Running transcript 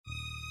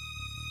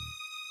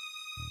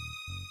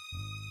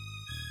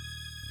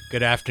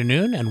Good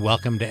afternoon and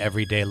welcome to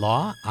Everyday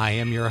Law. I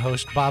am your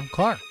host, Bob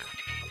Clark.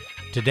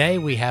 Today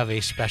we have a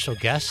special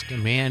guest, a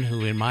man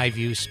who, in my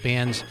view,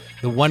 spans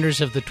the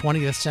wonders of the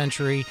 20th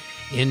century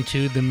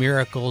into the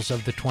miracles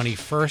of the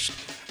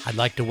 21st. I'd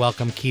like to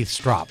welcome Keith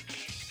Stroup.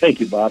 Thank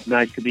you, Bob.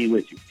 Nice to be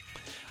with you.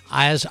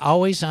 As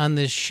always on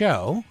this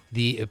show,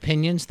 the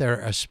opinions that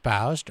are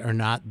espoused are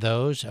not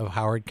those of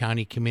Howard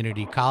County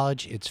Community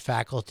College, its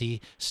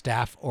faculty,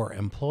 staff, or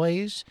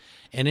employees.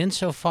 And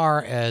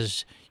insofar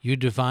as you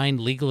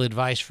divine legal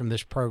advice from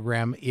this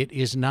program, it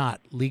is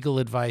not legal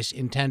advice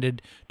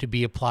intended to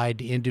be applied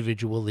to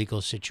individual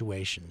legal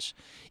situations.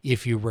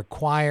 If you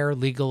require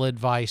legal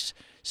advice,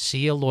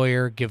 see a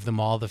lawyer, give them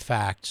all the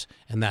facts,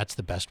 and that's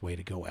the best way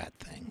to go at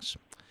things.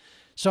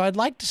 So I'd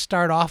like to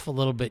start off a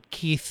little bit,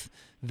 Keith,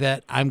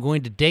 that I'm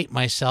going to date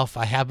myself.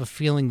 I have a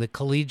feeling the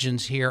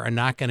collegians here are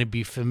not going to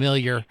be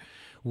familiar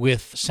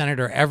with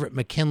Senator Everett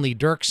McKinley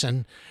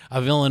Dirksen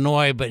of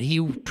Illinois, but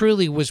he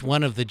truly was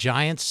one of the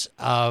giants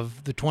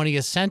of the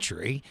 20th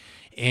century.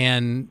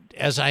 And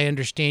as I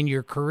understand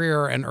your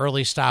career, an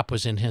early stop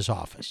was in his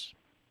office.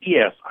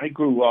 Yes, I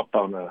grew up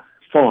on a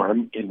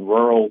farm in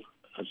rural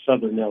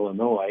southern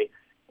Illinois,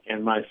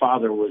 and my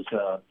father was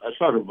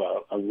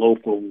a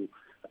local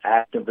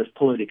activist,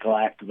 political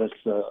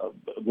activist,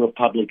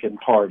 Republican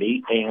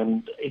Party,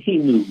 and he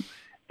knew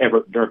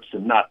Everett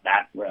Dirksen not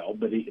that well,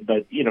 but he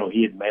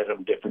had met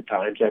him different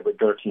times. Everett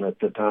Dirksen at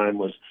the time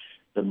was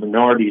the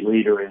minority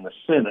leader in the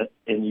Senate,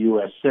 in the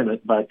U.S.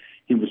 Senate, but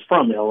he was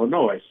from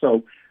Illinois.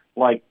 So,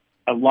 like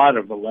a lot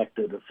of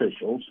elected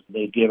officials,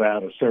 they give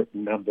out a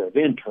certain number of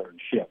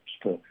internships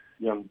to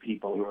young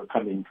people who are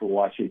coming to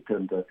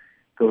Washington to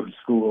go to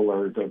school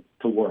or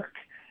to work.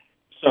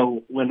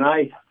 So when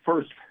I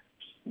first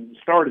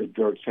started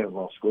Georgetown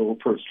Law School,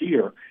 first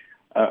year,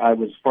 I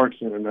was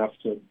fortunate enough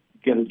to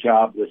get a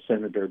job with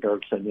Senator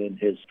Dirksen in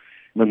his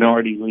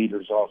minority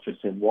leader's office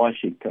in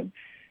Washington.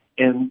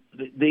 And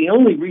the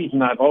only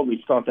reason I've always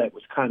thought that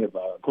was kind of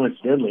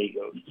coincidentally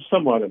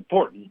somewhat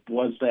important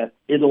was that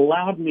it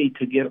allowed me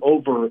to get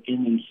over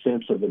any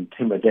sense of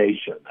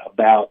intimidation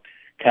about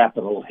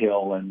Capitol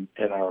Hill and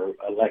our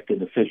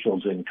elected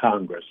officials in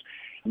Congress.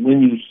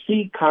 When you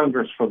see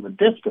Congress from a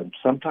distance,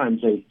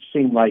 sometimes they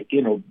seem like,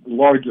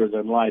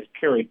 larger-than-life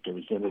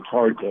characters, and it's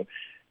hard to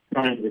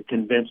try to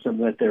convince them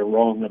that they're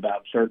wrong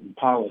about certain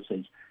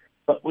policies.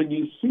 But when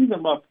you see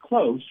them up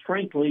close,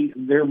 frankly,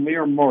 they're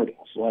mere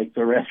mortals like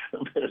the rest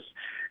of us.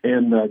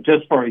 And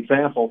just for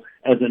example,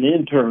 as an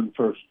intern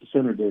for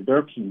Senator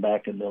Dirksen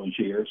back in those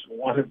years,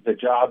 one of the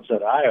jobs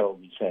that I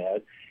always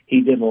had,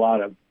 he did a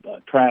lot of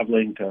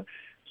traveling to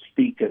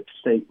speak at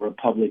state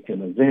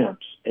Republican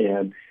events,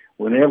 and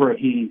whenever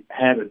he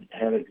had a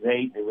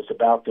date and was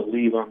about to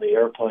leave on the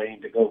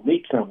airplane to go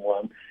meet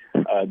someone,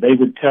 they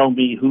would tell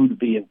me who to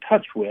be in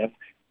touch with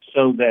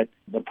so that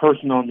the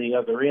person on the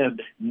other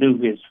end knew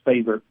his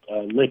favorite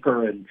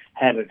liquor and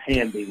had it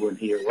handy when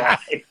he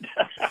arrived.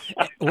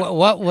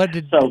 What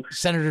did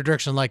Senator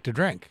Dirksen like to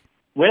drink?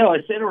 Well,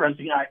 it's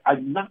interesting.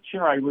 I'm not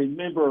sure I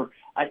remember.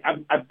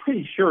 I'm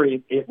pretty sure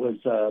it was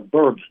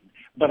bourbon,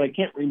 but I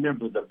can't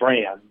remember the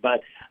brand.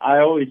 But I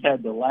always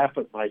had to laugh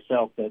at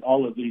myself that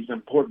all of these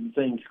important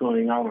things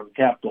going on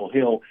Capitol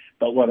Hill,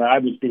 but what I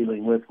was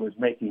dealing with was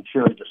making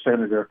sure the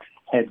senator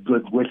had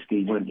good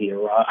whiskey when he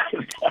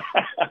arrived.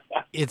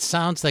 It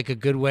sounds like a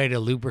good way to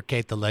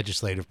lubricate the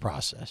legislative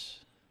process.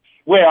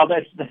 Well,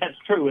 that's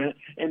true.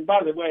 And by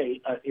the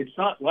way, it's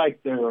not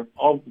like there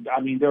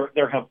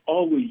have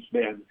always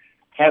been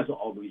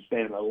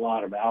a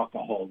lot of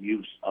alcohol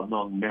use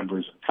among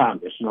members of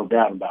Congress, no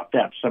doubt about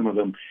that. Some of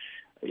them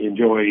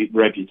enjoy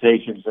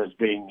reputations as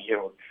being,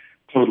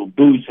 total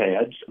booze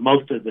heads.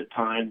 Most of the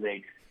time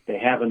they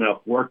have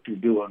enough work to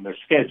do on their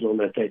schedule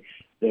that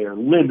they're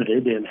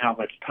limited in how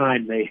much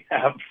time they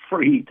have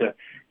free to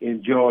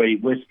enjoy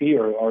whiskey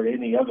or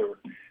any other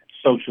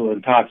social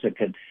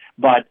intoxicant.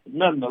 But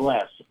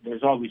nonetheless,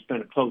 there's always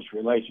been a close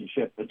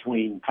relationship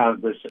between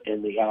Congress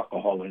and the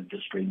alcohol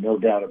industry, no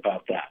doubt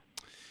about that.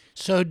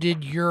 So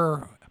did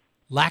your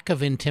lack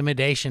of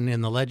intimidation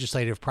in the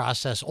legislative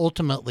process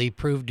ultimately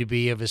prove to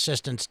be of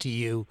assistance to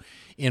you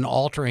in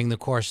altering the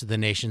course of the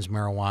nation's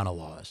marijuana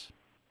laws?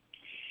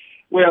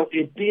 Well,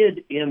 it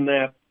did in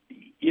that,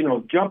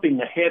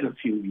 jumping ahead a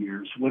few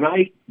years, when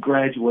I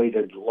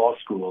graduated law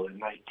school in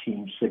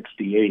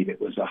 1968, it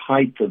was the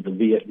height of the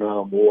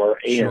Vietnam War,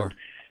 and Sure.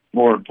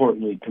 More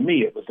importantly to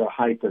me, it was the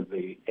height of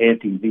the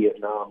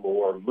anti-Vietnam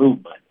War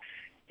movement.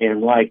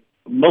 And like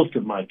most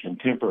of my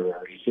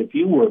contemporaries, if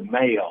you were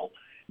male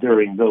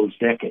during those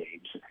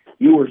decades,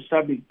 you were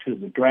subject to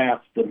the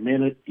draft the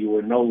minute you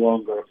were no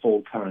longer a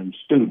full-time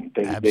student.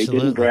 They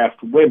didn't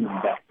draft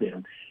women back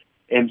then.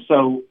 And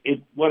so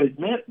what it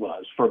meant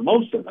was, for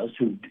most of us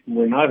who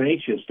were not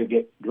anxious to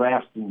get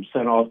drafted and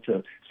sent off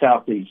to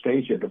Southeast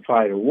Asia to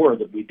fight a war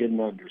that we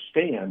didn't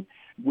understand,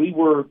 we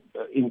were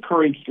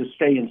encouraged to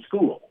stay in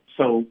school.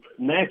 So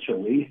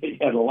naturally, you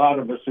had a lot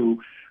of us who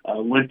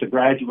went to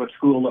graduate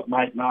school that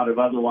might not have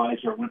otherwise,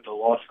 or went to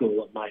law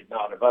school that might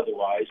not have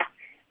otherwise.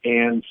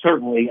 And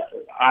certainly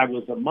I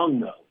was among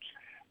those.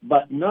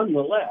 But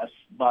nonetheless,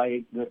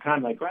 by the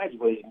time I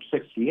graduated in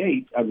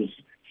 '68, I was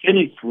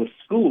finished with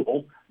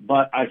school,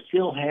 but I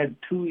still had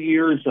 2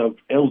 years of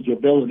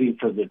eligibility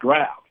for the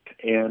draft.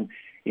 And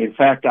in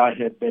fact, I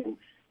had been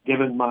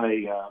given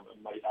I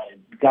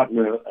had gotten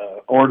an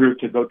order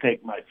to go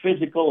take my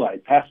physical. I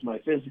passed my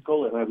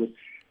physical, and I was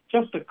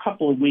just a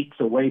couple of weeks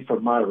away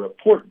from my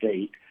report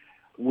date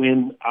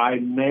when I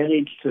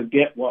managed to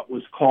get what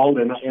was called,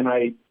 and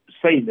I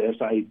say this,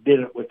 I did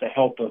it with the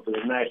help of the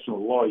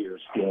National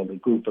Lawyers Guild, a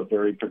group of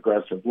very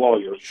progressive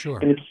lawyers. Sure.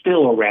 And it's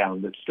still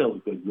around. It's still a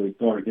good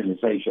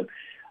organization.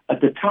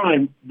 At the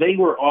time, they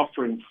were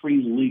offering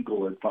free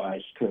legal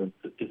advice to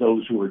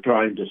those who were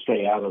trying to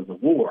stay out of the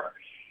war.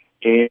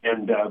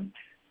 And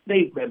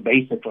they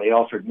basically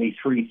offered me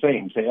three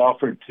things. They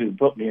offered to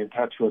put me in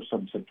touch with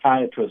some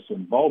psychiatrists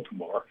in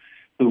Baltimore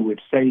who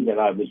would say that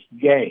I was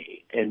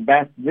gay. And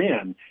back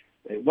then,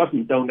 it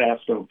wasn't don't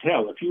ask, don't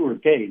tell. If you were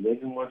gay, they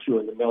didn't want you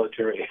in the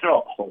military at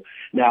all.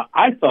 Now,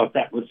 I thought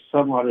that was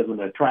somewhat of an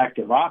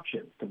attractive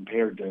option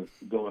compared to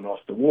going off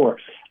to war.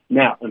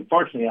 Now,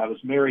 unfortunately, I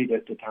was married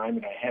at the time,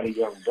 and I had a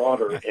young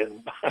daughter,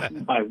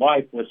 and my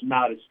wife was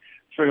not as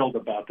thrilled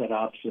about that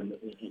option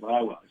as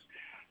I was.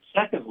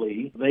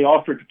 Secondly, they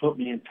offered to put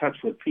me in touch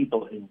with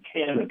people in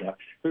Canada.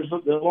 There's a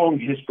long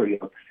history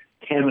of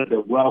Canada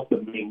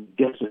welcoming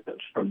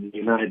dissidents from the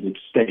United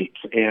States,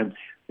 and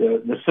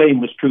the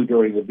same was true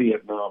during the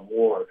Vietnam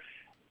War.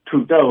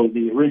 Trudeau,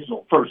 the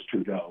original first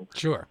Trudeau,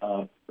 sure,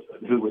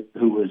 who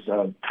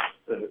was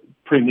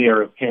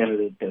Premier of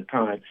Canada at the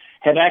time,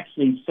 had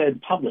actually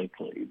said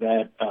publicly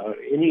that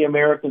any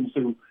Americans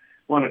who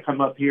want to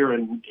come up here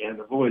and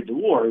avoid the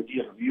war,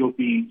 you'll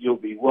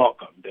be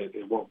welcomed.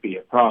 It won't be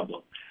a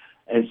problem.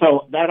 And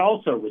so that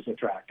also was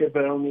attractive.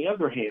 But on the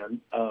other hand,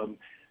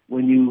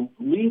 when you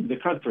leave the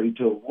country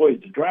to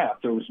avoid the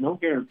draft, there was no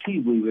guarantee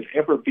we would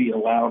ever be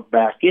allowed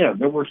back in.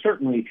 There were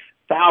certainly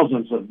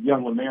thousands of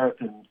young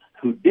Americans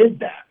who did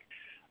that.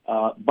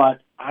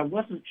 But I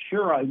wasn't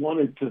sure I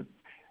wanted to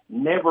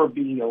never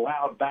be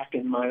allowed back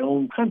in my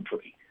own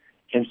country.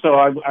 And so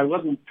I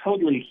wasn't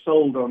totally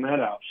sold on that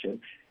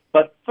option.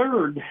 But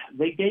third,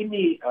 they gave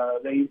me,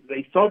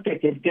 they thought they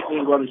could get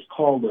me what is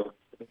called a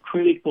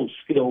critical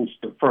skills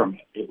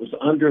deferment. It was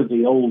under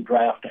the old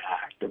Draft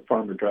Act, the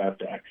Farmer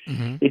Draft Act.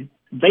 Mm-hmm. It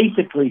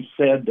basically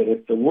said that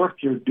if the work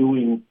you're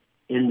doing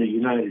in the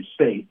United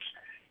States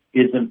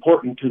is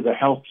important to the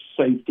health,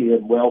 safety,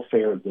 and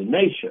welfare of the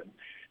nation,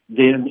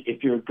 then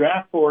if your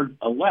draft board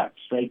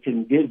elects, they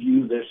can give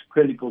you this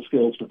critical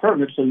skills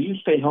deferment, so you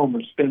stay home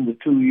and spend the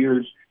 2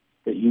 years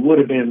that you would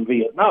have been in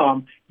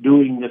Vietnam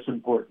doing this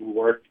important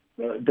work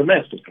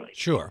domestically.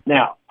 Sure.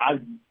 Now,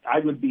 I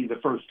would be the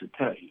first to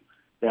tell you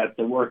that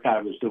the work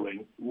I was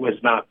doing was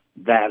not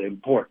that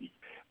important,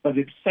 but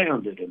it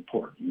sounded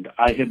important.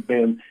 I had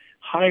been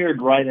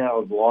hired right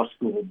out of law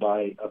school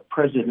by a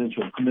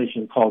presidential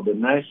commission called the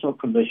National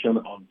Commission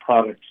on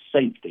Product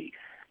Safety.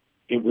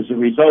 It was a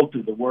result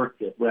of the work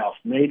that Ralph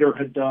Nader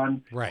had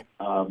done. Right.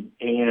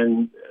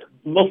 And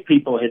most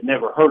people had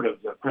never heard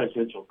of the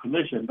Presidential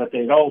Commission, but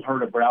they'd all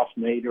heard of Ralph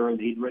Nader, and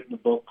he'd written a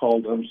book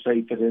called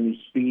Unsafe at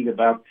Any Speed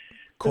about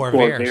the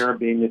Corvair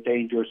being a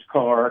dangerous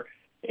car.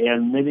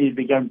 And then he'd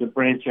begun to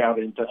branch out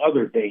into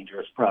other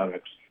dangerous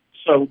products.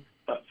 So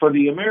for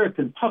the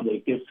American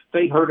public, if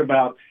they heard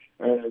about,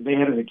 they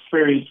had an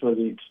experience with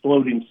an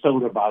exploding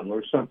soda bottle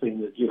or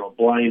something that,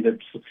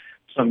 blinded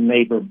some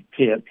neighbor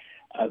kid,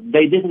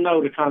 they didn't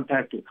know to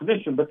contact the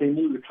commission, but they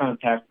knew to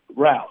contact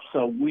Ralph.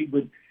 So we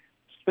would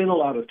spend a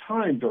lot of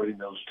time during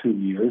those 2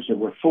 years. There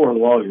were 4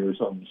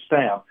 lawyers on the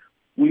staff.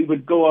 We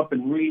would go up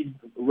and read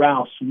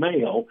Ralph's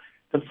mail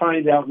to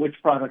find out which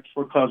products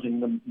were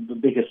causing the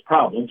biggest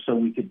problems, so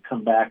we could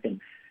come back and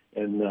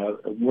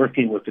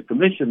working with the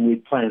commission, we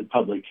planned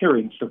public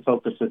hearings to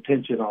focus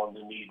attention on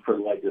the need for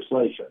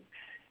legislation.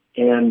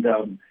 And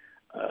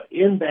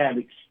in that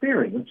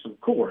experience,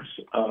 of course,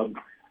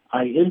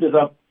 I ended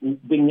up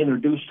being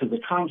introduced to the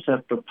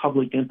concept of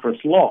public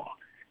interest law.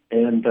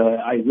 And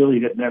I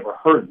really had never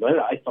heard of it.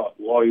 I thought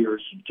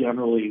lawyers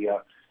generally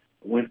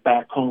went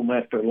back home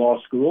after law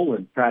school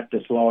and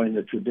practiced law in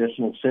the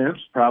traditional sense,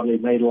 probably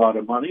made a lot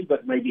of money,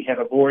 but maybe had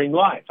a boring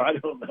life. I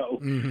don't know.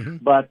 Mm-hmm.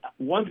 But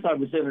once I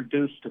was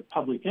introduced to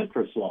public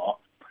interest law,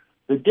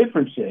 the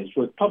difference is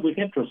with public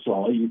interest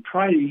law, you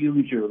try to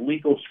use your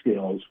legal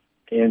skills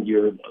and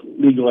your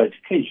legal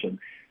education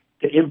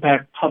to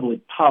impact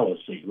public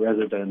policy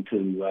rather than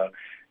to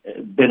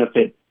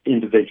benefit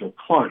individual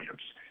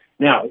clients.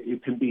 Now,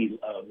 it can be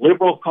a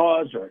liberal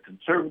cause or a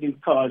conservative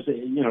cause.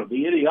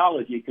 The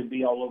ideology can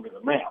be all over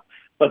the map.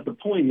 But the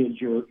point is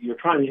you're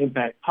trying to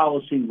impact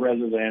policy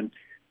rather than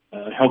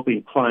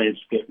helping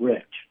clients get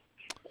rich.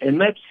 And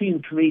that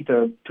seemed to me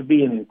to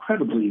be an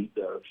incredibly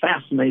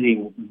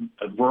fascinating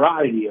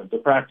variety of the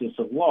practice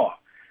of law.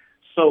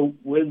 So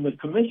when the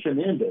commission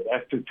ended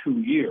after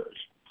 2 years,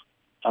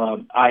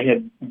 I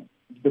had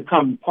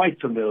become quite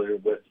familiar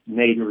with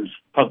Nader's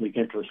public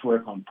interest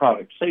work on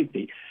product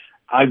safety.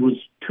 I was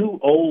too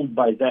old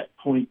by that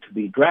point to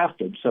be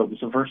drafted, so it was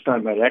the first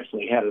time I'd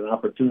actually had an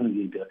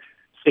opportunity to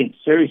think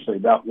seriously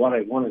about what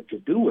I wanted to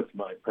do with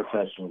my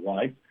professional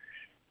life.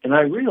 And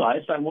I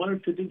realized I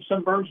wanted to do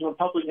some version of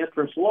public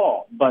interest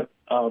law, but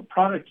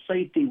product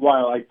safety,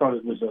 while I thought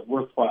it was a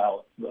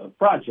worthwhile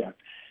project,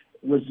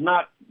 was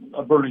not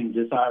a burning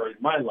desire in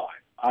my life.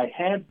 I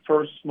had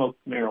first smoked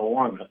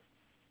marijuana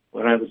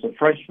when I was a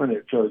freshman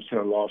at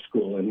Georgetown Law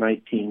School in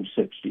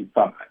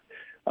 1965.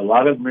 A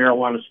lot of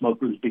marijuana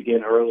smokers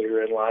begin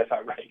earlier in life.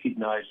 I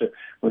recognize it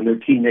when they're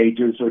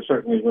teenagers or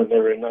certainly when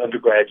they're in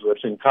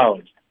undergraduates in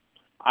college.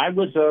 I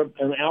was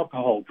an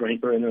alcohol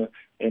drinker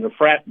and a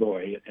frat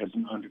boy as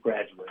an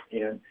undergraduate,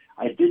 and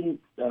I didn't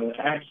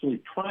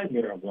actually try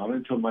marijuana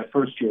until my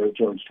first year at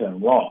Georgetown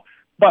Law.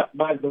 But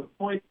by the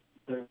point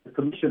the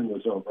commission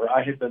was over,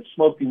 I had been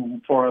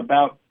smoking for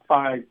about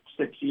 5-6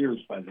 years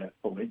by that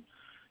point,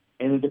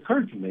 and it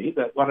occurred to me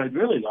that what I'd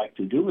really like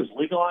to do is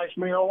legalize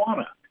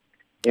marijuana.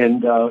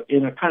 And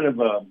in a kind of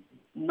a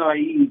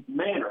naive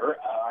manner,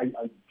 I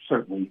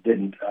certainly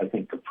didn't, I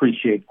think,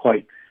 appreciate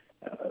quite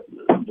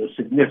the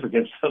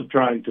significance of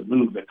trying to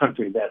move the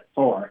country that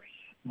far.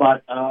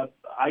 But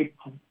I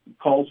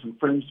called some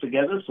friends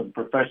together, some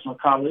professional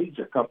colleagues,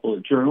 a couple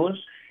of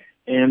journalists,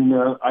 and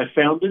I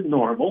founded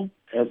NORML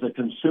as a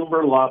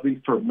consumer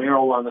lobby for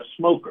marijuana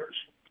smokers.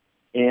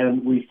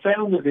 And we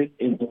founded it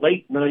in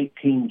late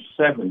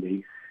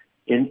 1970.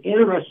 And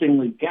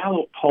interestingly,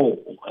 Gallup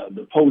poll,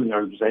 the polling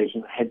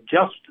organization, had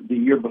just the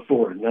year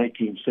before, in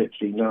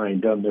 1969,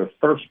 done their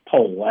first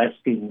poll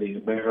asking the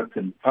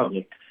American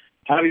public,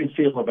 how do you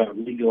feel about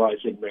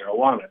legalizing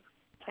marijuana?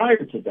 Prior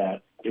to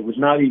that, it was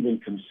not even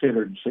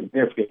considered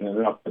significant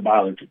enough to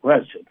bother to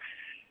question.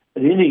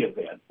 In any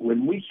event,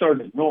 when we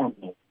started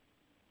NORML,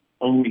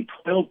 only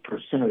 12%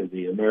 of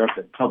the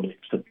American public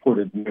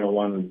supported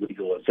marijuana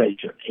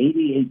legalization.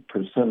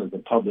 88% of the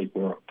public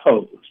were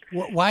opposed.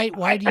 Why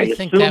do you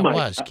think that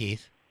was,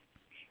 Keith?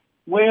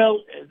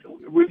 Well,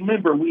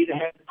 remember, we'd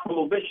had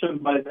prohibition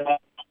by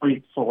that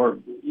point for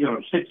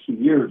 60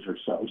 years or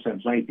so,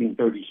 since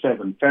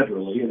 1937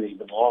 federally, and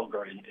even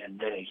longer in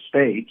many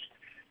states.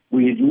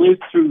 We had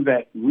lived through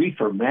that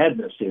reefer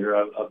madness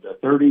era of the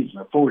 30s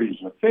and the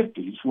 40s and the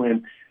 50s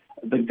when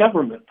the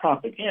government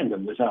propaganda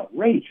was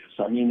outrageous.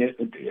 I mean,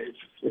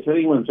 if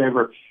anyone's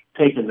ever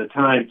taken the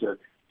time to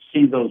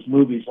see those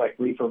movies like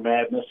Reefer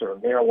Madness or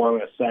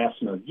Marijuana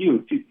Assassin of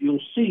Youth, you'll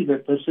see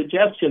that the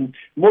suggestion,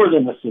 more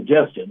than the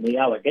suggestion, the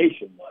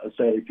allegation was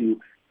that if you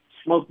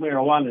smoke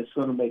marijuana, it's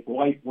going to make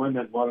white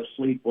women want to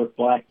sleep with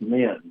black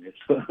men.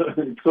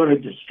 It's going to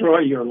destroy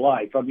your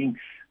life. I mean,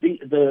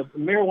 the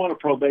marijuana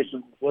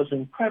prohibition was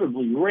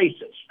incredibly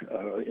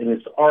racist in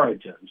its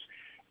origins.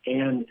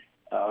 And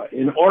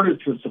in order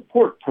to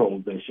support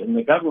prohibition,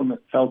 the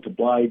government felt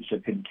obliged to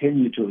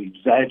continue to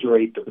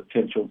exaggerate the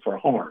potential for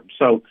harm.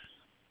 So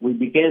we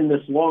began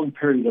this long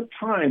period of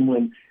time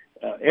when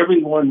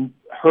everyone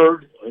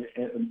heard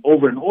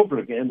over and over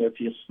again that if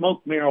you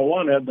smoke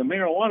marijuana, the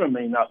marijuana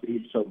may not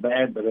be so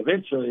bad, but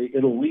eventually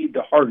it'll lead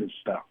to harder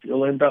stuff.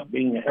 You'll end up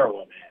being a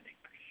heroin addict.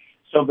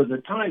 So by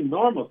the time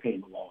NORML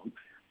came along,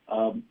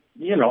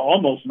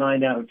 almost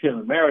 9 out of 10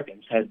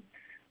 Americans had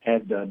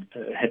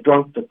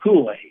drunk the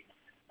Kool-Aid.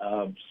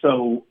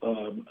 So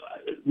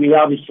we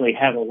obviously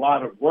had a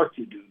lot of work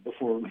to do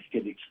before we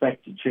could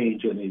expect to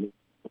change any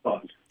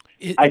laws.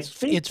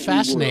 It's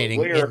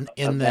fascinating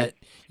in that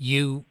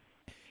you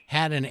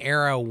had an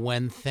era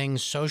when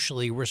things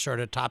socially were sort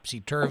of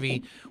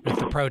topsy-turvy with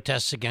the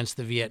protests against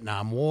the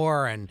Vietnam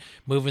War and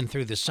moving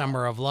through the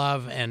Summer of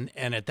Love. And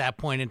at that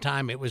point in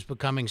time, it was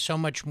becoming so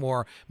much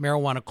more,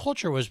 marijuana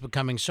culture was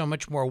becoming so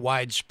much more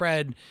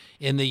widespread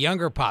in the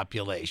younger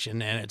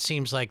population. And it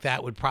seems like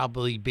that would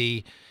probably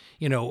be,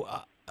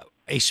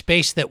 a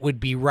space that would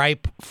be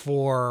ripe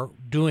for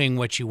doing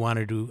what you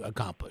wanted to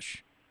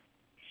accomplish.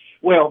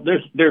 Well,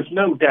 there's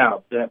no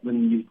doubt that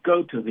when you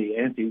go to the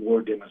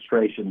anti-war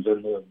demonstrations,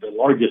 and the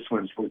largest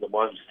ones were the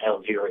ones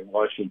held here in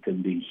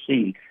Washington,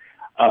 D.C.,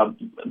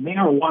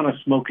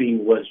 marijuana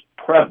smoking was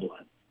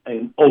prevalent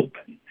and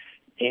open.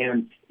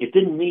 And it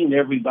didn't mean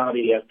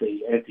everybody at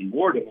the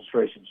anti-war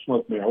demonstrations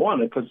smoked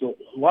marijuana, because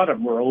a lot of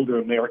them were older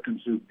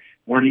Americans who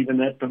weren't even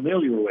that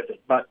familiar with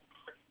it. But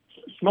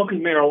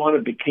smoking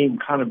marijuana became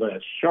kind of a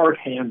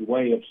shorthand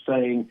way of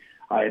saying,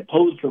 I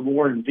opposed the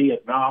war in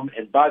Vietnam,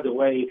 and by the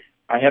way,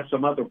 I have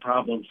some other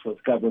problems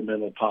with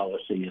governmental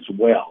policy as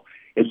well.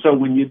 And so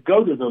when you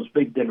go to those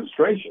big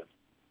demonstrations,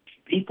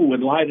 people would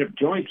light up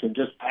joints and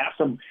just pass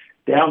them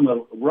down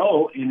the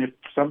row, and if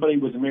somebody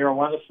was a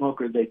marijuana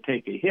smoker, they'd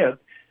take a hit.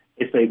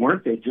 If they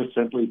weren't, they'd just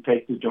simply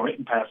take the joint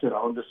and pass it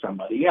on to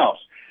somebody else.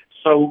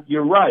 So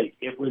you're right.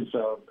 It was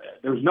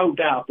there's no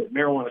doubt that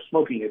marijuana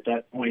smoking at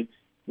that point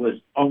was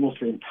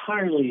almost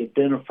entirely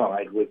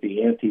identified with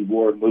the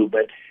anti-war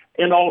movement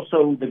and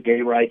also the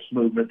gay rights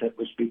movement that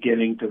was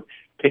beginning to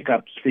pick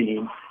up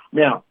steam.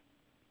 Now,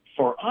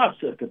 for us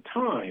at the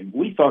time,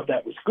 we thought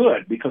that was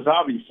good because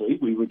obviously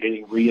we were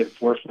getting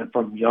reinforcement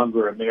from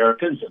younger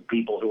Americans and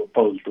people who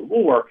opposed the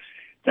war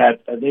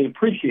that they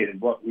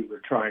appreciated what we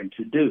were trying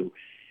to do.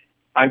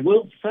 I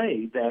will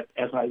say that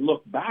as I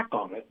look back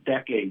on it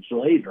decades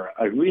later,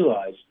 I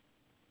realized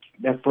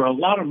that for a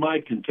lot of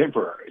my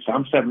contemporaries,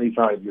 I'm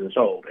 75 years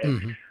old,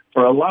 and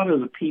for a lot of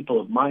the people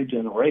of my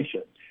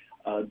generation,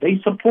 they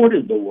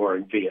supported the war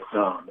in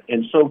Vietnam.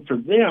 And so for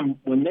them,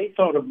 when they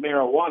thought of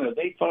marijuana,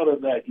 they thought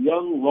of that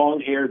young,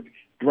 long-haired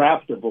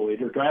draft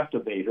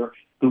evader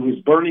who was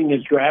burning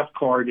his draft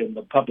card in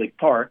the public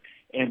park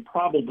and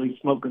probably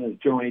smoking a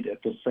joint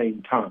at the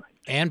same time.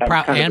 And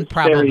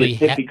probably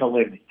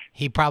stereotypical image.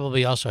 He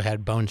probably also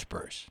had bone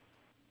spurs.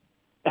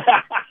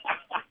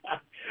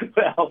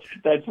 Well,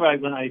 that's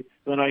right.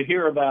 When I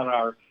hear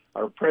about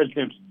our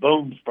president's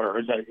bone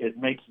spurs, it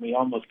makes me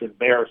almost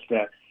embarrassed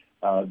that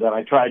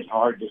I tried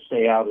hard to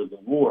stay out of the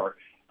war.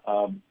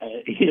 I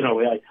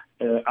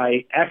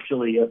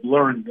actually have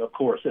learned, of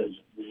course, as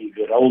you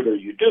get older,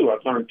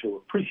 I've learned to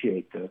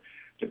appreciate the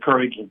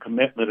courage and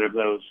commitment of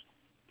those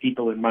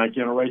people in my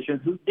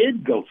generation who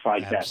did go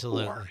fight that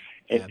war.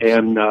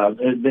 And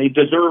they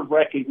deserve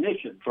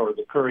recognition for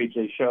the courage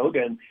they showed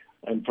and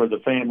for the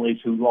families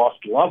who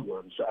lost loved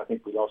ones. I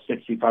think we lost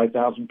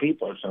 65,000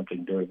 people or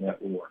something during that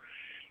war.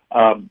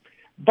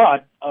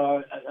 But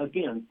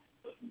again,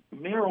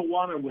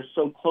 marijuana was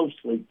so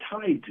closely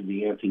tied to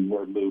the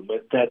anti-war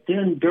movement that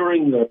then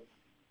during the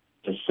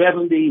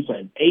 70s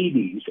and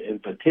 80s in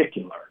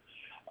particular,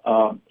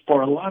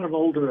 for a lot of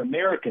older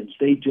Americans,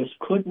 they just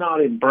could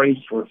not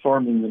embrace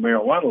reforming the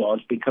marijuana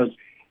laws because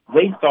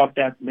they thought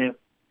that meant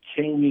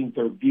changing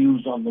their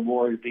views on the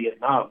war in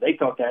Vietnam. They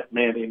thought that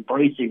meant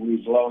embracing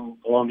these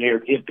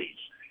long-haired hippies.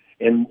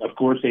 And, of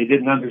course, they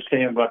didn't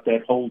understand what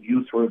that whole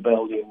youth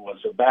rebellion was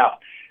about.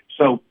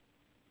 So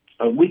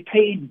we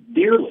paid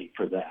dearly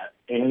for that,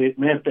 and it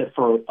meant that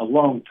for a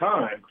long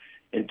time,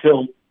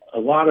 until a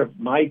lot of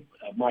my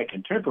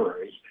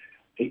contemporaries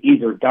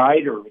either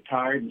died or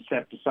retired and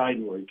stepped aside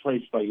and were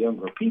replaced by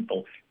younger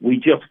people, we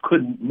just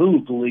couldn't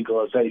move the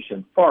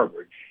legalization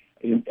forward.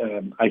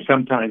 I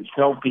sometimes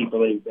tell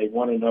people they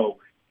want to know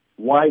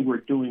why we're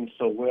doing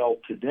so well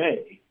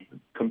today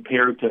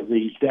compared to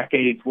these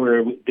decades where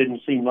it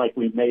didn't seem like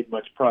we made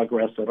much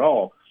progress at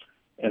all.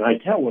 And I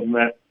tell them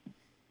that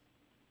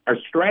our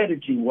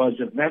strategy was,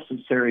 if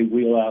necessary,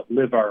 we'll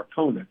outlive our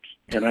opponents.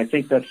 And I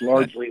think that's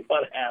largely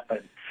what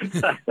happened.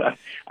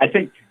 I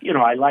think,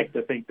 I like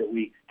to think that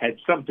we had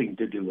something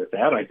to do with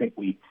that. I think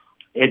we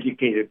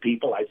educated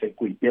people. I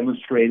think we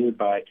demonstrated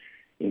by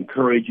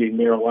encouraging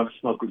marijuana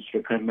smokers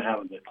to come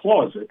out of the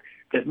closet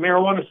that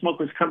marijuana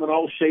smokers come in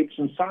all shapes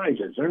and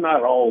sizes. They're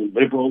not all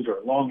liberals or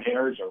long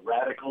hairs or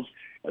radicals.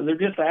 They're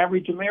just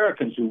average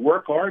Americans who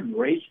work hard and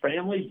raise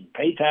families and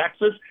pay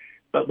taxes.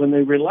 But when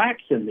they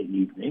relax in the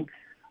evening,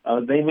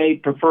 they may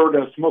prefer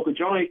to smoke a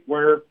joint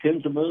where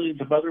tens of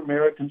millions of other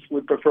Americans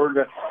would prefer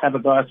to have a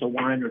glass of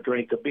wine or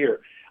drink a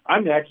beer.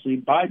 I'm actually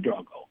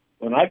bi-druggal.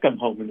 When I come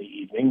home in the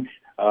evening,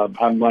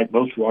 I'm like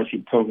most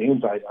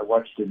Washingtonians. I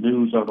watch the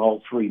news on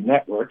all three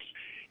networks.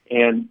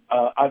 And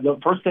the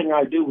first thing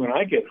I do when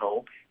I get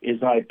home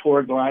is I pour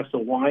a glass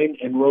of wine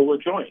and roll a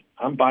joint.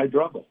 I'm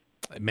bi-druggal.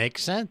 It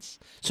makes sense.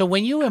 So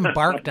when you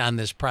embarked on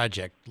this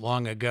project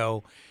long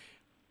ago,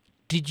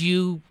 did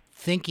you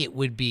think it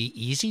would be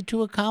easy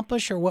to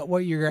accomplish, or what were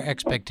your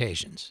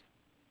expectations?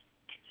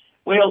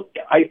 Well,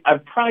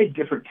 I've tried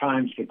different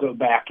times to go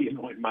back in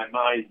my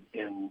mind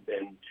and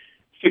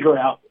figure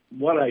out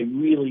what I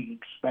really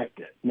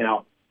expected.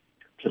 Now,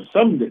 to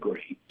some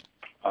degree,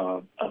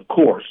 of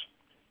course,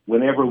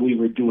 whenever we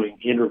were doing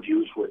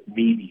interviews with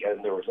media,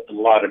 and there was a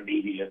lot of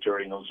media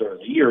during those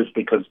early years,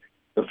 because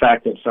the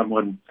fact that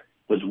someone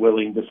was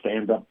willing to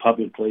stand up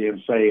publicly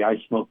and say,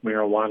 I smoke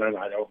marijuana and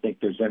I don't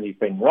think there's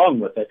anything wrong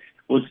with it,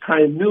 was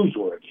kind of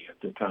newsworthy at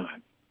the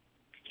time.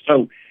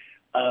 So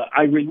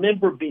I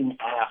remember being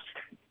asked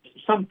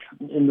some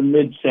in the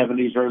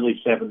mid-'70s, early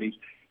 '70s,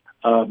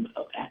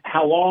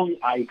 how long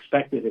I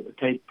expected it would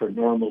take for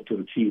NORML to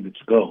achieve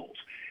its goals.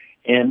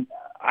 And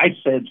I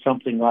said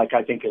something like,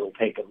 I think it'll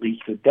take at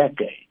least a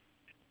decade.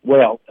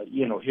 Well,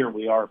 here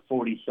we are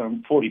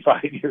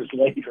 45 years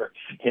later,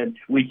 and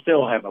we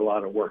still have a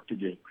lot of work to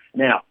do.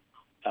 Now,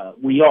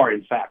 we are,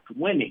 in fact,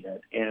 winning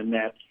it, and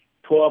that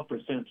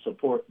 12%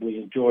 support we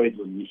enjoyed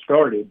when we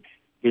started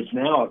is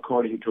now,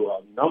 according to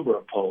a number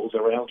of polls,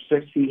 around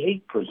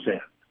 68%.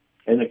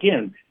 And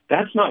again,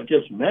 that's not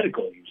just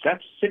medical use.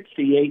 That's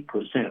 68%.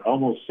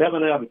 Almost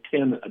 7 out of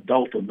 10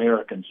 adult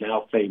Americans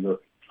now favor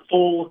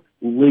full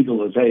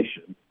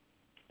legalization.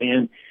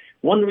 And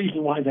one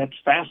reason why that's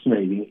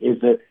fascinating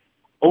is that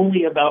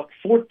only about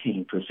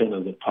 14%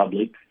 of the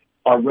public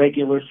are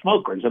regular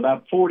smokers.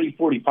 About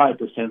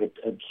 45%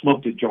 have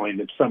smoked a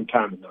joint at some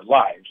time in their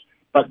lives,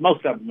 but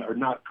most of them are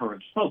not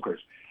current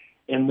smokers.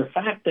 And the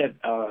fact that,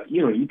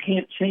 you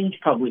can't change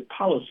public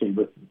policy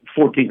with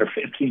 14 or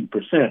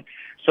 15%.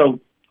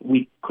 So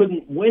we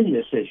couldn't win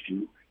this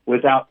issue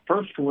without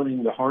first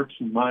winning the hearts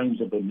and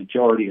minds of a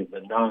majority of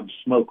the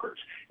non-smokers.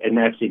 And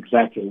that's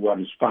exactly what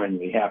has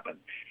finally happened.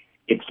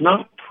 It's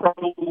not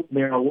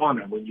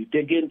pro-marijuana. When you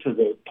dig into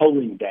the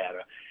polling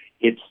data,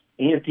 it's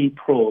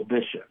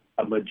anti-prohibition.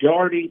 A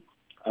majority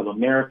of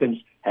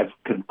Americans have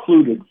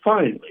concluded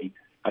finally,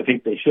 I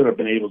think they should have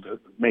been able to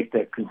make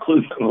that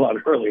conclusion a lot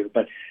earlier,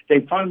 but they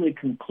finally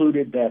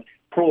concluded that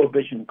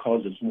prohibition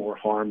causes more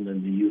harm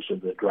than the use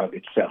of the drug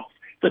itself.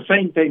 The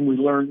same thing we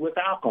learned with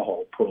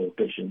alcohol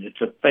prohibition.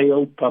 It's a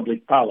failed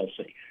public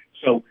policy.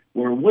 So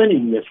we're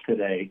winning this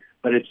today,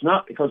 but it's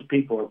not because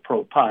people are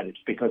pro-pot. It's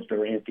because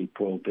they're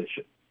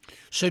anti-prohibition.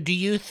 So do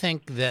you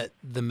think that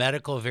the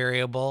medical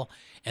variable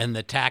and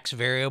the tax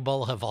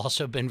variable have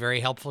also been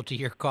very helpful to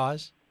your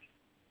cause?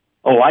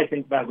 Oh, I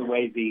think, by the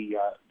way, the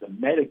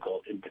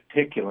medical in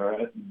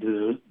particular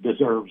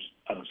deserves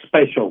a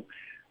special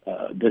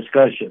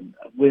discussion.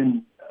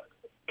 When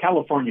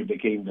California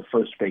became the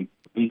first state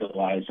to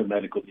legalize the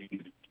medical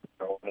use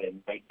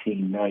in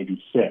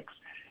 1996,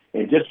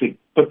 and just to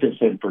put this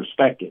in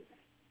perspective,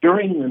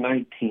 during the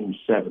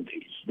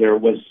 1970s, there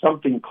was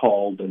something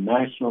called the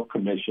National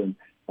Commission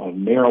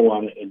on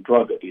Marijuana and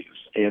Drug Abuse,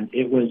 and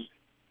it was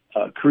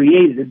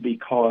created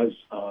because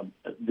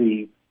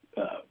the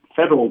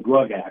Federal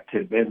Drug Act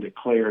had been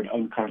declared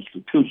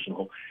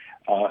unconstitutional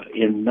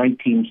in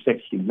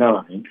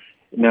 1969.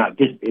 Now,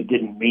 it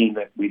didn't mean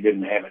that we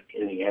didn't have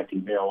any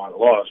anti-marijuana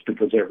laws,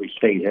 because every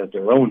state has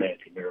their own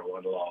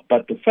anti-marijuana law.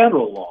 But the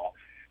federal law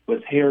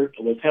was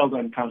held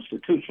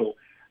unconstitutional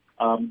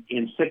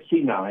in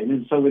 69.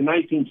 And so in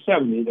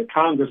 1970, the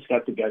Congress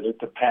got together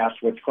to pass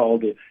what's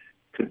called the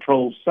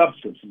Controlled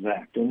Substances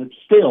Act, and it's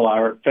still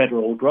our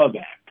federal drug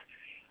act.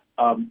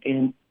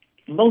 And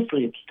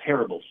mostly it's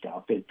terrible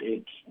stuff.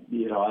 It's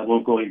I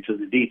won't go into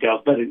the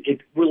details, but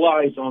it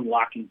relies on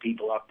locking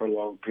people up for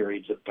long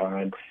periods of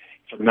time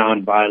for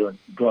nonviolent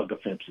drug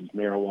offenses,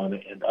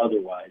 marijuana and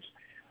otherwise.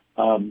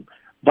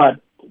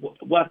 But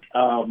what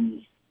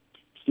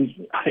excuse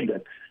me, I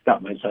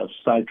got myself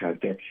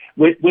sidetracked there.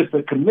 With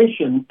the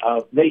commission,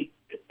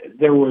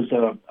 there was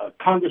a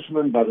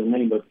congressman by the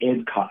name of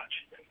Ed Koch,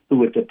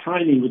 who at the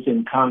time he was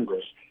in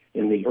Congress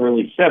in the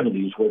early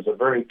 70s was a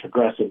very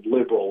progressive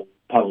liberal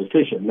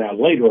politician. Now,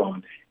 later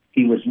on,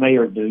 he was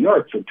mayor of New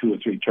York for 2 or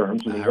 3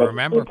 terms, and he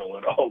wasn't liberal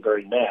at all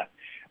during that.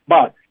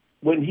 But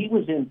when he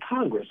was in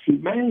Congress, he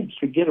managed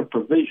to get a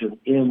provision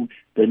in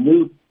the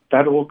new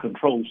Federal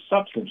Controlled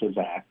Substances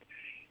Act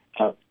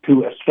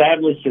to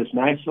establish this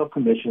National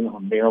Commission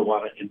on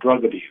Marijuana and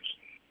Drug Abuse.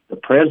 The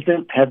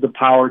president had the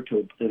power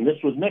to, and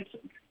this was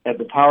Nixon, had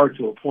the power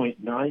to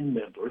appoint 9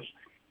 members,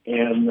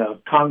 and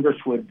Congress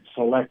would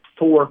select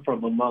 4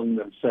 from among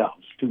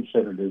themselves, 2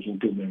 senators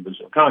and 2 members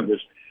of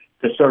Congress,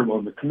 to serve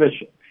on the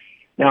commission.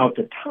 Now, at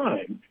the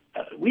time,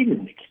 we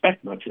didn't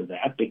expect much of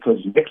that, because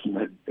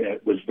Nixon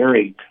was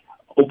very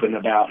open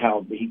about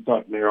how he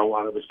thought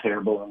marijuana was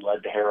terrible and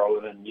led to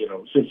heroin, and,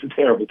 it's just a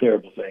terrible,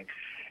 terrible thing.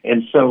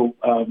 And so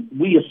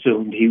we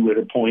assumed he would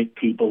appoint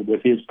people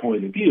with his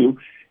point of view,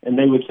 and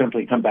they would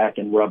simply come back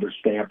and rubber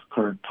stamp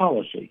current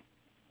policy.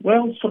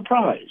 Well,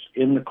 surprise.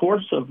 In the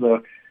course of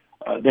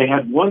they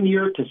had 1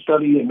 year to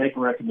study and make a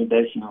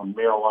recommendation on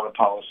marijuana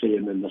policy,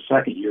 and then the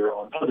second year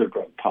on other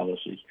drug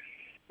policies.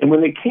 And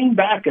when they came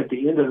back at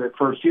the end of their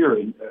first year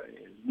in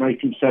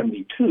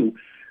 1972,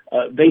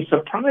 they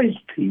surprised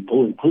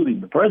people,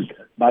 including the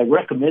president, by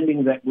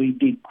recommending that we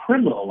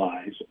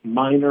decriminalize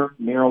minor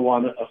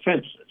marijuana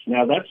offenses.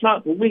 Now, that's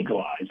not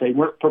legalized. They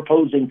weren't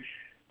proposing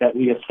that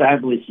we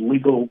establish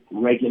legal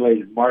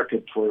regulated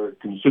markets where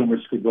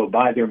consumers could go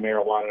buy their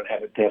marijuana and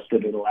have it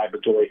tested in a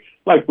laboratory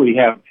like we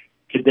have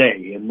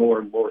today in more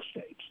and more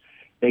states.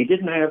 They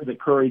didn't have the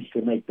courage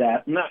to make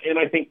that, and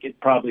I think it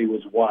probably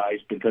was wise,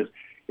 because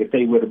if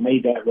they would have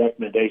made that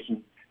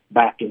recommendation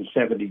back in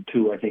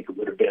 72, I think it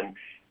would have been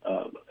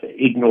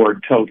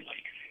ignored totally.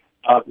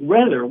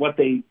 Rather, what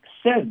they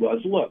said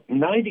was, look,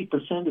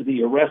 90% of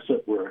the arrests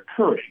that were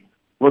occurring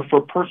were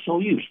for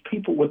personal use,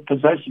 people with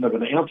possession of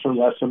an ounce or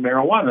less of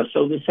marijuana.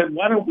 So they said,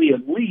 why don't we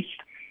at least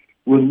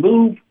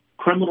remove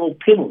criminal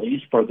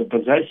penalties for the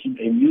possession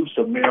and use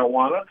of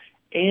marijuana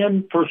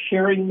and for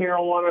sharing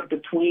marijuana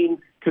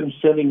between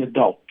consenting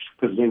adults?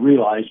 Because they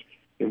realized,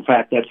 in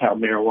fact, that's how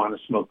marijuana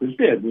smokers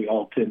did. We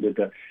all tended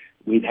to,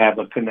 we'd have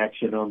a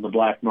connection on the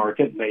black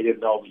market, and they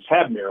didn't always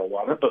have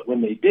marijuana, but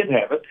when they did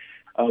have it,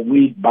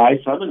 we'd buy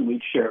some and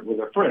we'd share it with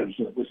our friends.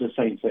 And it was the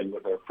same thing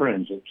with our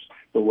friends. It's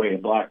the way a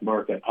black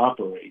market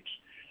operates.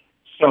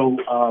 So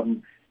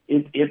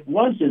it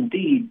was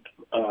indeed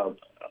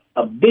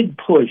a big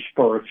push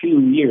for a few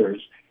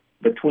years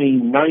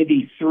between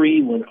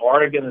 93, when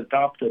Oregon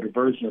adopted a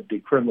version of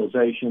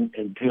decriminalization,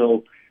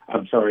 until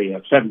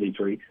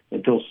 73,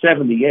 until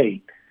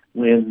 78,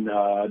 when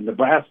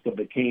Nebraska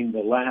became the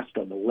last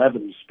of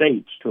 11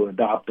 states to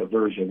adopt a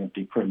version of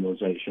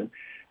decriminalization.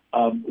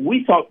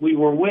 We thought we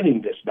were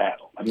winning this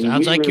battle. I mean,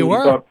 Sounds like you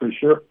were. Thought for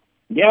sure.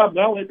 Yeah,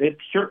 well, it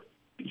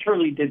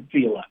surely did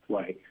feel that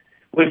way,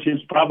 which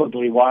is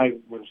probably why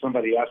when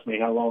somebody asked me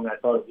how long I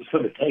thought it was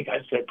going to take, I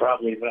said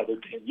probably another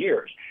 10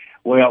 years.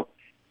 Well,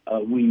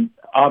 we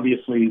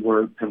obviously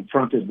were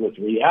confronted with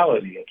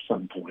reality at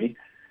some point.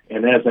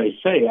 And as I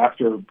say,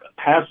 after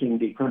passing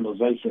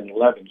decriminalization in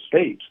 11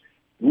 states,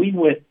 we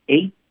went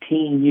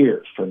 18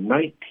 years, from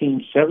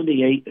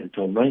 1978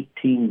 until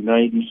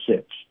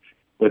 1996,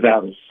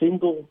 without a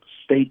single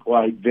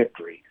statewide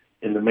victory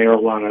in the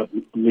marijuana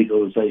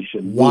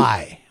legalization.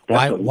 Why?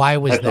 Why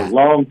was that?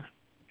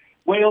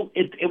 Well,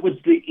 it was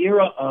the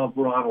era of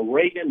Ronald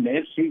Reagan,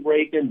 Nancy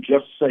Reagan,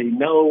 Just Say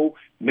No.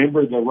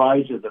 Remember the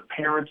rise of the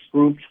parents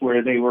groups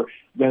where they were,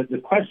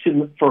 the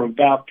question for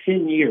about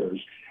 10 years,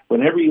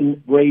 whenever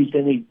you raised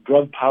any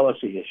drug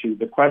policy issue,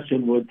 the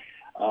question would,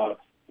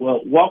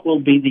 well, what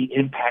will be the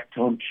impact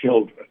on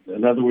children?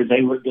 In other words,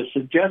 the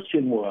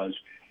suggestion was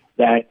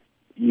that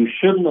you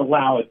shouldn't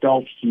allow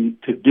adults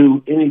to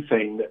do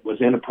anything that was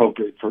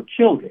inappropriate for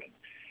children.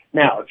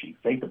 Now, if you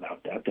think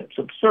about that, that's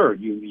absurd.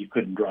 You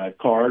couldn't drive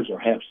cars or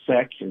have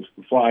sex or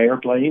fly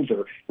airplanes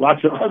or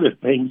lots of other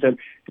things that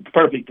it's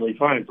perfectly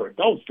fine for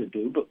adults to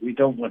do, but we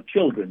don't want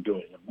children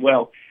doing them.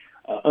 Well,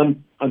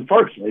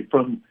 unfortunately,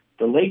 from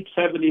the late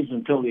 70s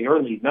until the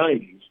early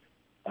 90s,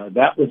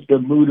 that was the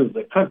mood of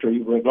the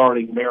country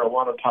regarding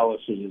marijuana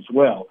policy as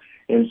well.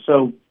 And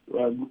so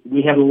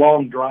we had a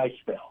long dry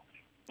spell.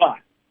 But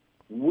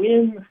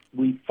when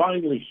we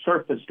finally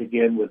surfaced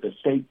again with a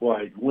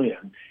statewide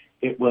win,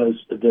 it was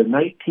the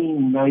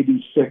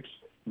 1996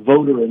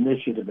 voter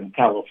initiative in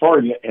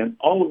California, and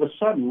all of a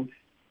sudden,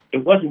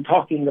 it wasn't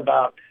talking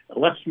about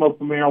let's smoke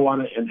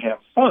marijuana and have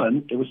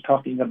fun. It was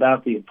talking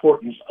about the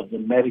importance of the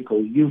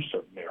medical use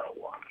of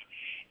marijuana.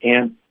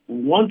 And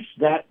once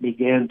that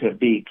began to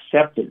be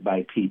accepted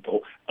by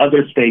people,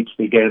 other states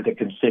began to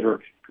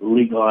consider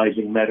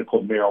legalizing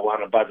medical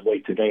marijuana. By the way,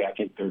 today I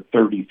think there are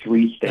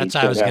 33 states. That's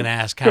what I was going to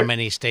ask. How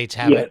many states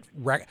have it?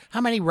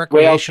 How many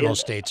recreational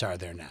states are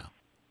there now?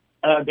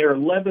 There are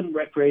 11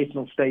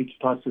 recreational states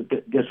plus the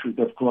District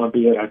of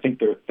Columbia. I think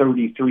there are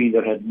 33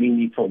 that have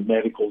meaningful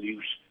medical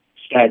use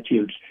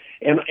statutes.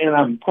 And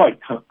I'm quite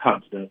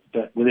confident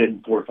that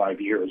within 4 or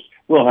 5 years,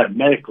 we'll have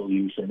medical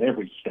use in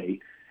every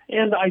state.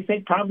 And I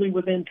think probably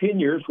within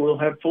 10 years, we'll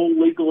have full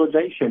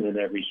legalization in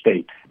every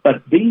state.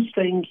 But these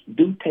things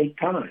do take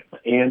time.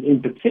 And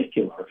in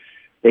particular,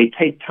 they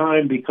take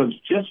time because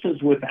just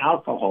as with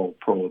alcohol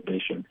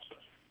prohibition,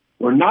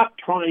 we're not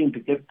trying to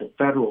get the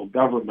federal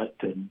government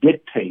to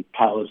dictate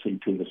policy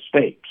to the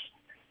states.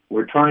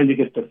 We're trying to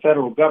get the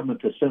federal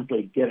government to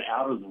simply get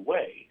out of the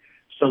way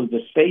so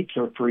the states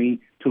are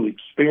free to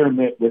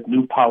experiment with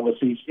new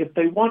policies if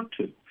they want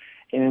to.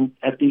 And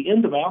at the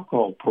end of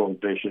alcohol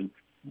prohibition,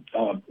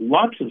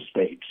 lots of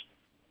states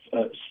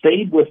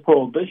stayed with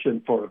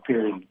prohibition for a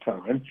period of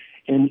time.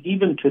 And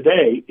even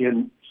today,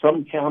 in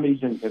some counties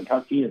in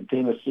Kentucky and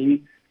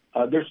Tennessee,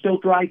 they're still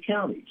dry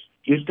counties.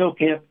 You still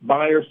can't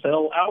buy or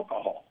sell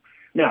alcohol.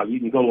 Now, you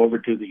can go over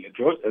to the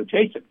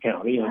adjacent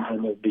county,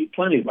 and there'll be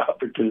plenty of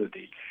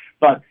opportunities.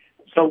 But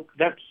so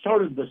that's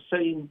sort of the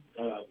same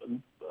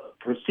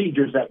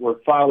procedures that we're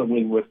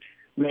following with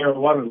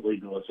marijuana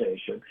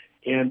legalization.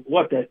 And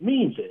what that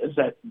means is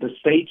that the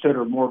states that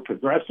are more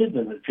progressive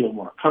and that feel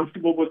more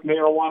comfortable with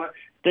marijuana,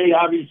 they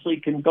obviously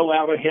can go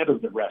out ahead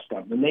of the rest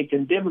of them, and they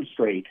can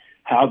demonstrate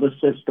how the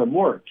system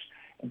works.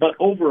 But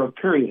over a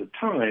period of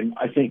time,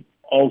 I think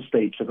all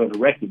states are going to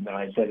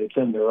recognize that it's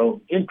in their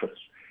own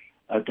interest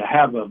to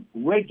have a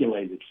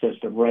regulated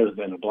system rather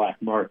than a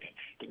black market.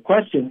 The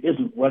question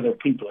isn't whether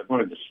people are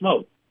going to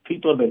smoke.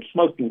 People have been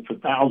smoking for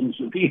thousands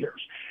of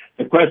years.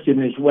 The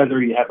question is whether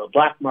you have a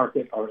black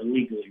market or a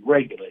legally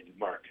regulated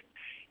market.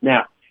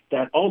 Now,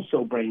 that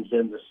also brings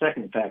in the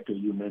second factor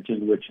you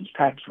mentioned, which is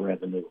tax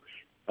revenue.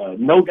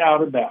 No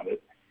doubt about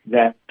it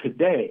that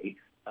today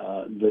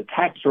the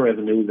tax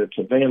revenue that's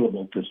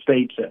available to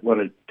states that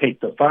want to take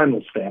the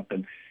final step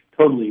and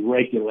totally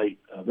regulate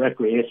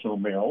recreational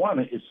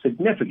marijuana is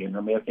significant.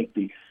 I mean, I think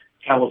the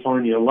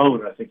California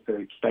alone, I think they're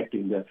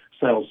expecting to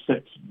sell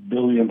 $6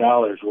 billion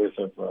worth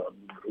of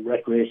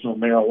recreational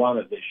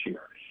marijuana this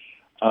year.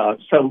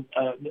 So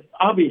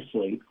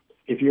obviously,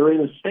 if you're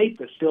in a state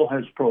that still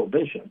has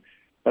prohibition,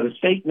 but a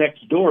state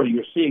next door,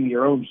 you're seeing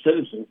your own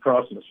citizens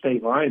crossing the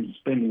state line and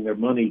spending their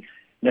money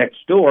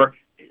next door,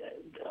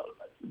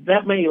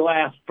 that may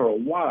last for a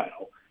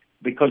while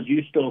because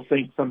you still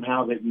think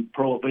somehow that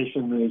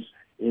prohibition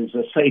is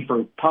a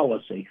safer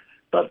policy.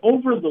 But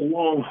over the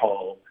long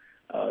haul,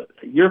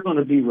 you're going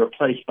to be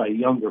replaced by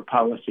younger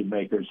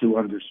policymakers who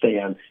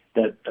understand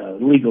that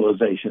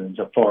legalization is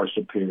a far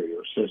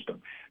superior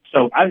system.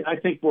 So I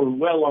think we're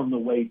well on the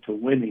way to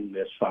winning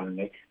this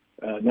finally.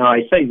 Now,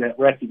 I say that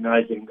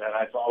recognizing that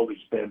I've always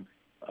been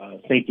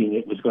thinking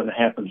it was going to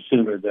happen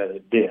sooner than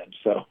it did.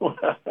 So,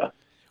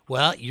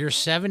 well, you're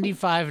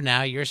 75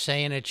 now. You're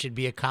saying it should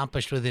be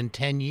accomplished within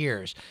 10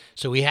 years.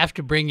 So we have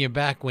to bring you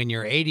back when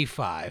you're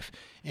 85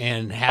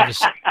 and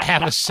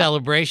have a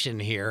celebration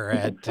here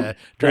at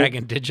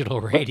Dragon Digital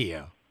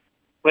Radio.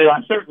 Well,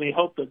 I certainly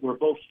hope that we're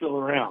both still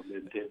around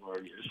in 10 more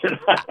years.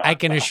 I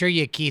can assure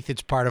you, Keith,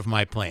 it's part of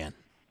my plan.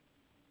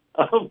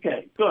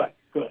 Okay, good.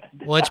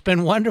 Well, it's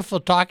been wonderful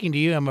talking to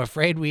you. I'm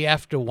afraid we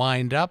have to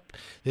wind up.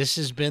 This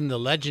has been the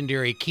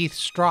legendary Keith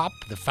Stroup,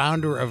 the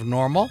founder of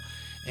NORML,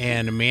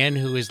 and a man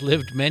who has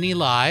lived many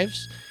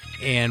lives.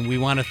 And we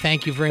want to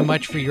thank you very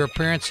much for your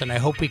appearance, and I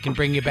hope we can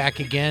bring you back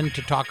again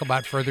to talk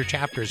about further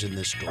chapters in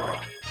this story.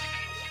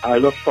 I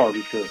look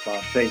forward to it,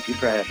 Bob. Thank you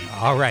for having me.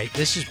 All right.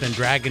 This has been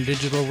Dragon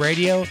Digital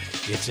Radio.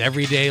 It's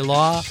Everyday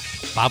Law.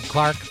 Bob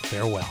Clark,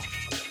 farewell.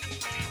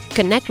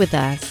 Connect with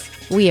us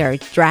We are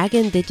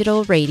Dragon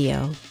Digital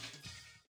Radio.